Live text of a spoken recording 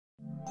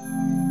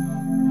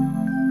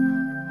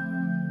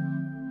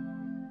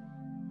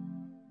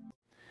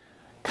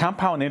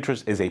Compound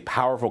interest is a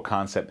powerful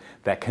concept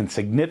that can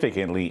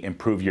significantly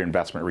improve your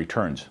investment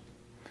returns.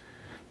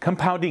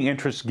 Compounding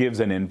interest gives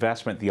an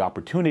investment the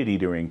opportunity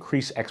to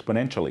increase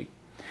exponentially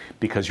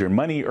because your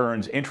money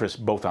earns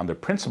interest both on the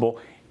principal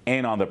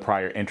and on the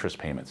prior interest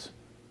payments.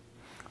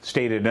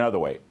 Stated another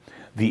way,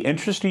 the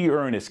interest you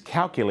earn is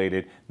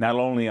calculated not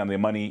only on the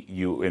money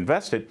you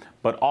invested,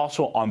 but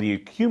also on the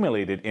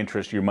accumulated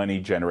interest your money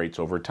generates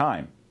over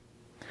time.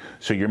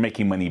 So you're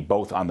making money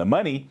both on the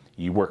money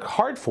you work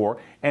hard for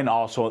and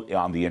also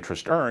on the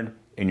interest earned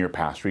in your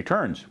past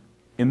returns.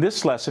 In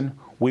this lesson,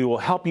 we will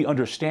help you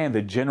understand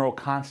the general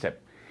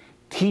concept,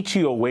 teach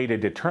you a way to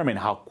determine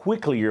how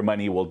quickly your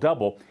money will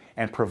double,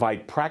 and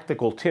provide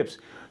practical tips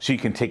so you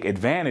can take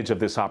advantage of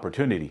this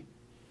opportunity.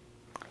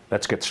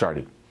 Let's get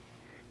started.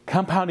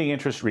 Compounding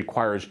interest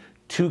requires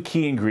two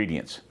key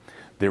ingredients: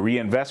 the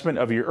reinvestment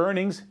of your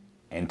earnings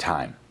and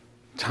time.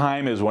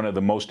 Time is one of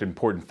the most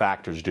important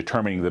factors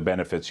determining the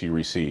benefits you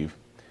receive.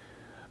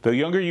 The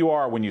younger you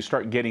are when you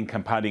start getting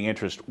compounding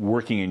interest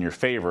working in your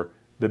favor,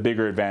 the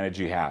bigger advantage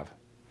you have.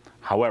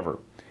 However,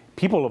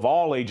 people of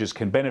all ages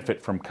can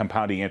benefit from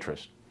compounding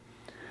interest.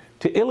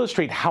 To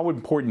illustrate how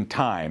important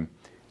time,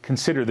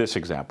 consider this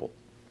example.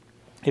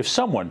 If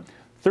someone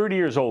 30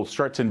 years old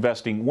starts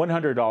investing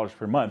 $100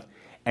 per month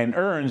and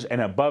earns an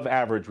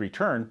above-average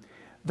return,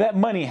 that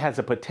money has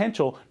the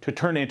potential to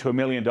turn into $1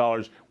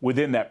 million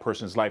within that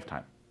person's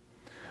lifetime.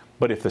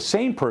 But if the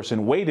same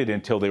person waited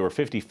until they were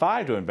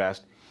 55 to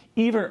invest,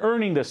 even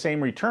earning the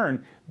same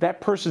return, that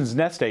person's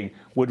nest egg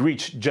would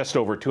reach just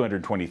over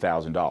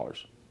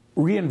 $220,000.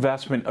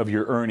 Reinvestment of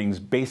your earnings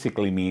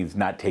basically means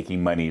not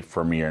taking money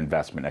from your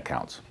investment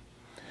accounts.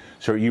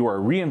 So you are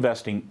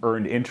reinvesting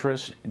earned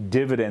interest,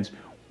 dividends,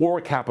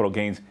 or capital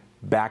gains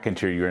back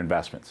into your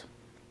investments.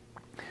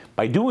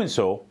 By doing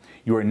so,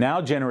 you are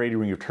now generating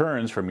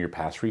returns from your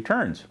past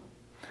returns.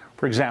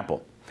 For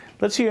example,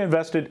 let's say you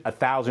invested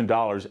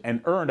 $1,000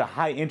 and earned a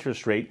high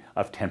interest rate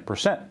of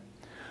 10%.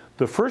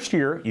 The first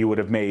year, you would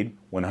have made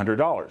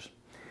 $100.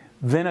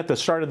 Then at the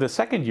start of the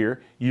second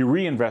year, you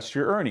reinvest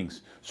your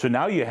earnings. So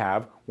now you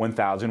have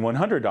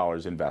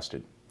 $1,100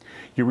 invested.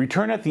 Your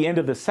return at the end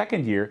of the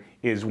second year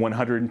is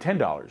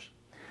 $110.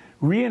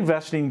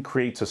 Reinvesting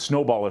creates a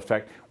snowball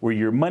effect where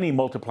your money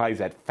multiplies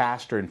at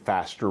faster and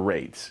faster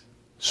rates.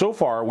 So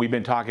far, we've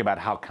been talking about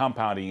how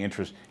compounding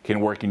interest can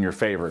work in your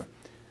favor.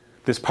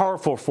 This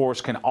powerful force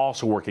can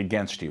also work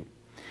against you.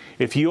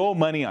 If you owe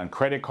money on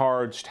credit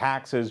cards,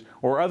 taxes,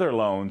 or other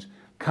loans,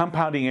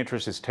 compounding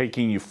interest is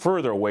taking you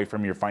further away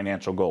from your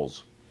financial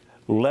goals.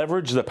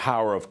 Leverage the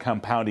power of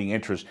compounding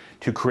interest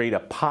to create a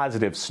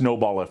positive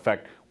snowball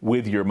effect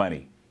with your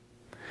money.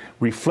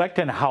 Reflect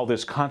on how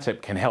this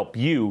concept can help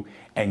you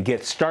and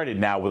get started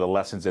now with the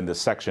lessons in this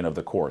section of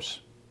the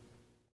course.